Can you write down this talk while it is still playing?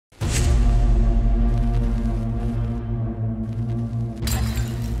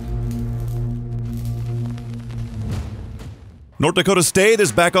North Dakota State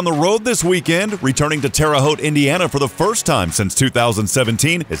is back on the road this weekend, returning to Terre Haute, Indiana for the first time since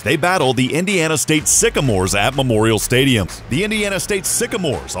 2017 as they battle the Indiana State Sycamores at Memorial Stadium. The Indiana State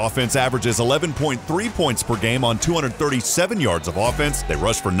Sycamores offense averages 11.3 points per game on 237 yards of offense. They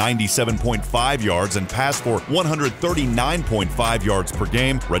rush for 97.5 yards and pass for 139.5 yards per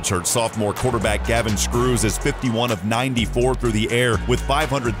game. Redshirt sophomore quarterback Gavin Screws is 51 of 94 through the air with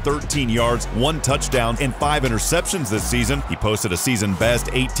 513 yards, 1 touchdown, and 5 interceptions this season. He posted a season-best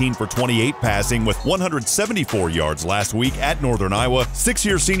 18 for 28 passing with 174 yards last week at Northern Iowa.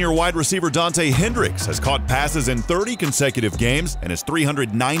 6-year senior wide receiver Dante Hendricks has caught passes in 30 consecutive games and is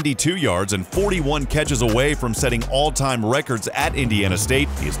 392 yards and 41 catches away from setting all-time records at Indiana State.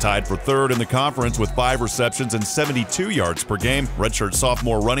 He is tied for third in the conference with 5 receptions and 72 yards per game. Redshirt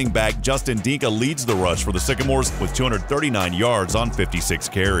sophomore running back Justin Dinka leads the rush for the Sycamores with 239 yards on 56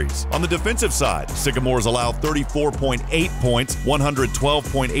 carries. On the defensive side, Sycamores allow 34.8 points,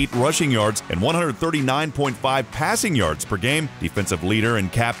 112.8 rushing yards, and 139.5 passing yards per game. Defensive leader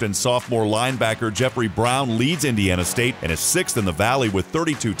and captain sophomore linebacker Jeffrey Brown leads Indiana State and is 6th in the Valley with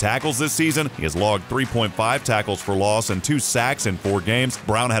 32 tackles this season. He has logged 3.5 tackles for loss and 2 sacks in 4 games.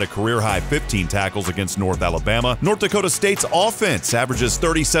 Brown had a career-high 15 tackles against North Alabama. North Dakota State's offense averages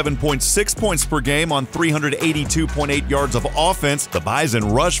 37.6 points per game on 382.8 yards of offense. The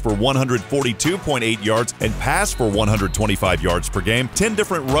Bison rush for 142.8 yards and pass for 125 yards per game. 10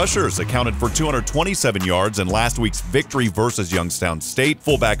 different rushers accounted for 227 yards in last week's victory versus Youngstown State.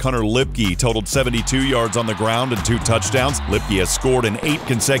 Fullback Hunter Lipke totaled 72 yards on the ground and 2 touchdowns. Lipke has scored in 8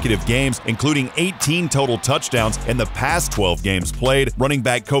 consecutive games, including 18 total touchdowns in the past 12 games played. Running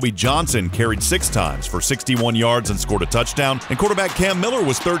back Kobe Johnson carried 6 times for 61 yards and scored a touchdown. And quarterback Cam Miller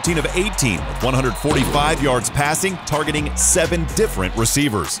was 13 of 18 with 145 yards passing, targeting 7 different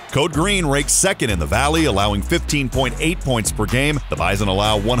receivers. Code Green ranks 2nd in the Valley, allowing 15.8 points per game. The Bison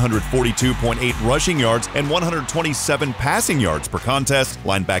allow 142.8 rushing yards and 127 passing yards per contest.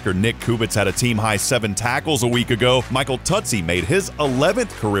 Linebacker Nick Kubitz had a team-high 7 tackles a week ago. Michael Tutsi made his 11th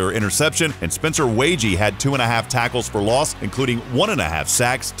career interception, and Spencer Wagee had 2.5 tackles for loss, including 1.5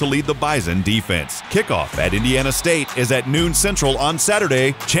 sacks to lead the Bison defense. Kickoff at Indiana State is at noon Central on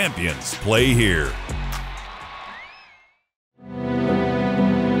Saturday. Champions play here.